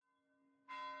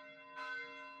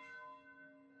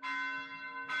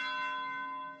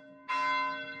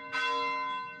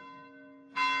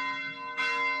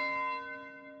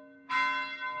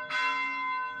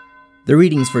The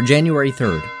readings for January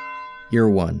 3rd, Year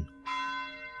 1.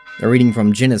 A reading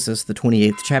from Genesis, the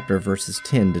 28th chapter, verses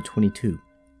 10 to 22.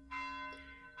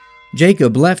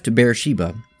 Jacob left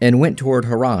Beersheba and went toward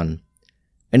Haran,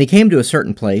 and he came to a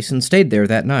certain place and stayed there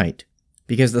that night,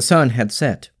 because the sun had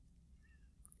set.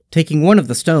 Taking one of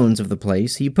the stones of the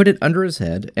place, he put it under his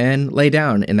head and lay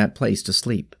down in that place to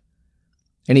sleep.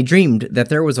 And he dreamed that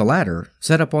there was a ladder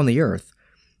set up on the earth,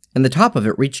 and the top of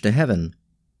it reached to heaven.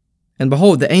 And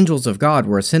behold, the angels of God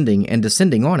were ascending and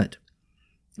descending on it.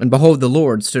 And behold, the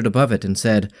Lord stood above it and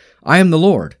said, I am the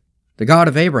Lord, the God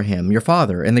of Abraham, your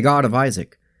father, and the God of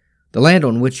Isaac. The land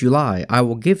on which you lie I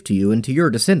will give to you and to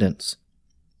your descendants.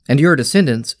 And your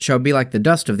descendants shall be like the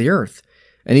dust of the earth,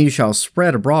 and you shall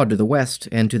spread abroad to the west,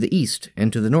 and to the east,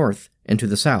 and to the north, and to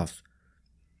the south.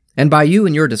 And by you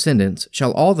and your descendants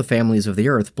shall all the families of the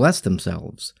earth bless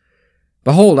themselves.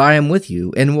 Behold, I am with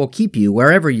you, and will keep you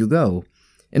wherever you go,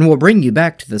 and will bring you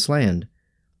back to this land.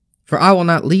 For I will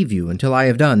not leave you until I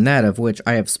have done that of which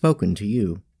I have spoken to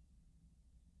you.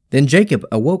 Then Jacob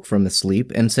awoke from his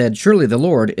sleep, and said, Surely the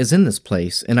Lord is in this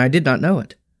place, and I did not know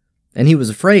it. And he was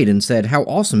afraid, and said, How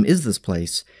awesome is this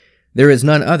place! There is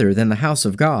none other than the house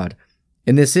of God,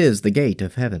 and this is the gate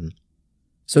of heaven.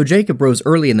 So Jacob rose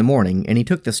early in the morning, and he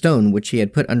took the stone which he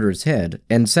had put under his head,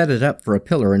 and set it up for a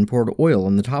pillar, and poured oil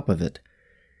on the top of it.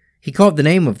 He called the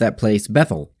name of that place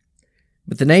Bethel,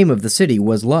 but the name of the city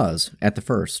was Luz at the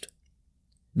first.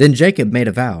 Then Jacob made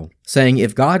a vow, saying,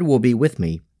 If God will be with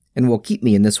me, and will keep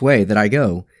me in this way that I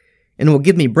go, and will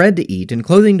give me bread to eat and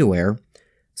clothing to wear,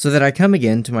 so that I come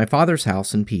again to my father's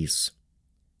house in peace,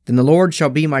 then the Lord shall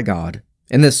be my God,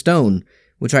 and this stone,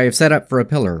 which I have set up for a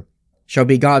pillar, shall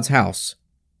be God's house.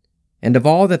 And of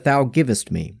all that thou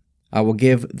givest me, I will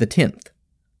give the 10th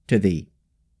to thee.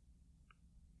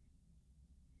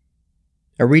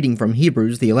 A reading from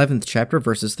Hebrews, the 11th chapter,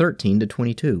 verses 13 to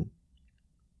 22.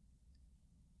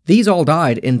 These all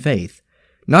died in faith,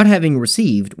 not having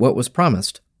received what was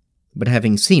promised, but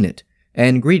having seen it,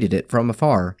 and greeted it from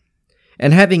afar,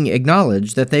 and having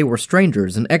acknowledged that they were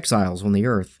strangers and exiles on the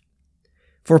earth.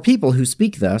 For people who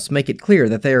speak thus make it clear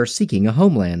that they are seeking a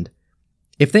homeland.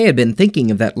 If they had been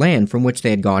thinking of that land from which they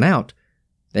had gone out,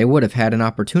 they would have had an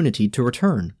opportunity to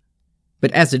return.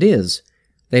 But as it is,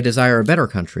 they desire a better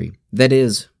country, that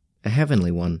is, a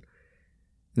heavenly one.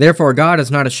 Therefore God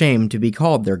is not ashamed to be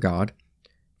called their God,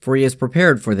 for he has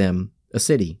prepared for them a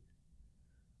city.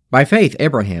 By faith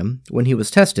Abraham, when he was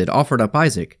tested, offered up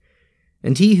Isaac,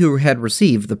 and he who had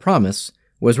received the promise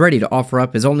was ready to offer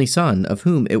up his only son, of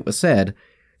whom it was said,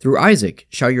 Through Isaac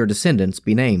shall your descendants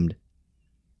be named.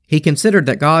 He considered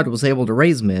that God was able to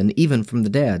raise men even from the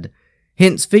dead.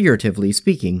 Hence, figuratively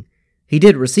speaking, he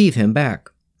did receive him back.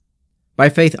 By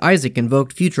faith Isaac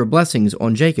invoked future blessings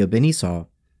on Jacob and Esau.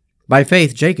 By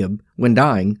faith Jacob, when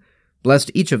dying, blessed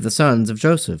each of the sons of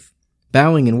Joseph,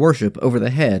 bowing in worship over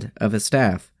the head of his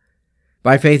staff.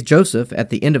 By faith Joseph, at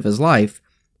the end of his life,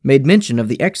 made mention of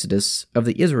the exodus of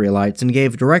the Israelites and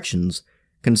gave directions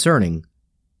concerning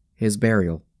his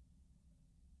burial.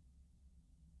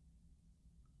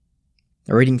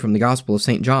 A reading from the Gospel of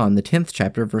St. John, the 10th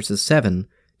chapter, verses 7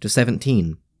 to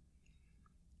 17.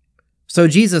 So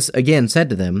Jesus again said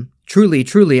to them, Truly,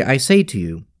 truly, I say to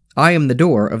you, I am the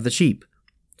door of the sheep.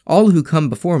 All who come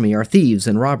before me are thieves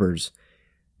and robbers,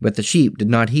 but the sheep did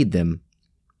not heed them.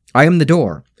 I am the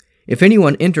door. If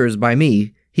anyone enters by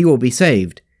me, he will be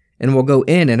saved, and will go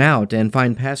in and out and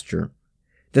find pasture.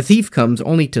 The thief comes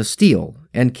only to steal,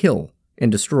 and kill, and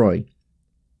destroy.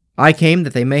 I came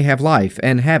that they may have life,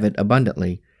 and have it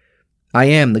abundantly. I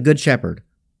am the good shepherd.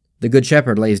 The good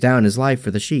shepherd lays down his life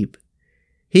for the sheep.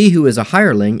 He who is a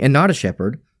hireling and not a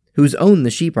shepherd, whose own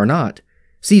the sheep are not,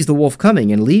 sees the wolf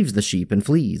coming and leaves the sheep and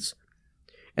flees.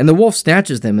 And the wolf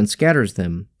snatches them and scatters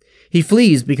them. He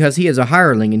flees because he is a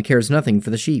hireling and cares nothing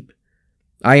for the sheep.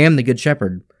 I am the good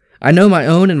shepherd. I know my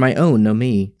own, and my own know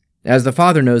me. As the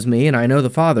Father knows me, and I know the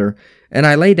Father, and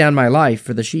I lay down my life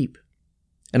for the sheep.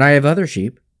 And I have other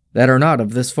sheep that are not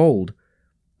of this fold.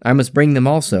 I must bring them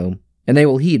also, and they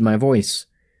will heed my voice.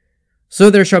 So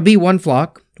there shall be one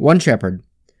flock, one shepherd.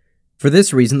 For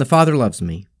this reason the Father loves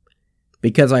me,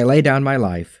 because I lay down my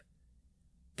life,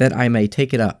 that I may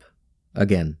take it up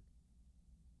again.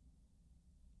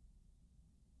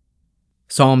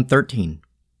 Psalm 13.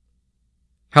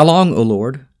 How long, O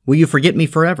Lord, will you forget me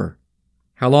forever?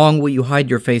 How long will you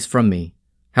hide your face from me?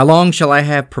 How long shall I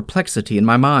have perplexity in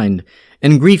my mind,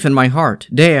 and grief in my heart,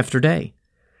 day after day?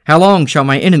 How long shall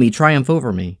my enemy triumph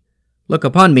over me? Look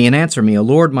upon me and answer me, O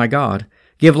Lord my God.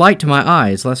 Give light to my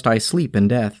eyes, lest I sleep in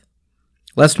death.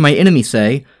 Lest my enemy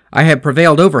say, I have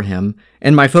prevailed over him,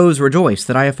 and my foes rejoice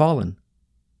that I have fallen.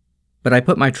 But I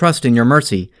put my trust in your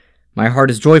mercy. My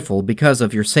heart is joyful because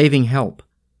of your saving help.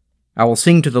 I will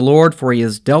sing to the Lord, for he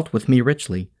has dealt with me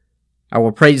richly. I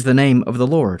will praise the name of the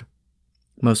Lord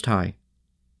Most High.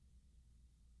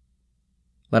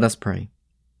 Let us pray.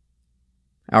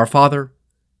 Our Father,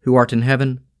 who art in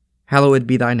heaven, hallowed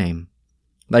be thy name.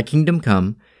 Thy kingdom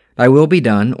come, thy will be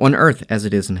done, on earth as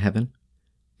it is in heaven.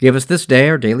 Give us this day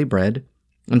our daily bread,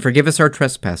 and forgive us our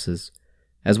trespasses,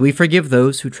 as we forgive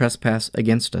those who trespass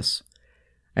against us.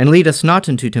 And lead us not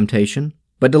into temptation,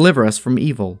 but deliver us from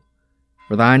evil.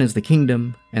 For thine is the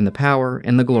kingdom, and the power,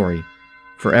 and the glory,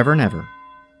 forever and ever.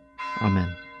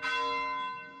 Amen.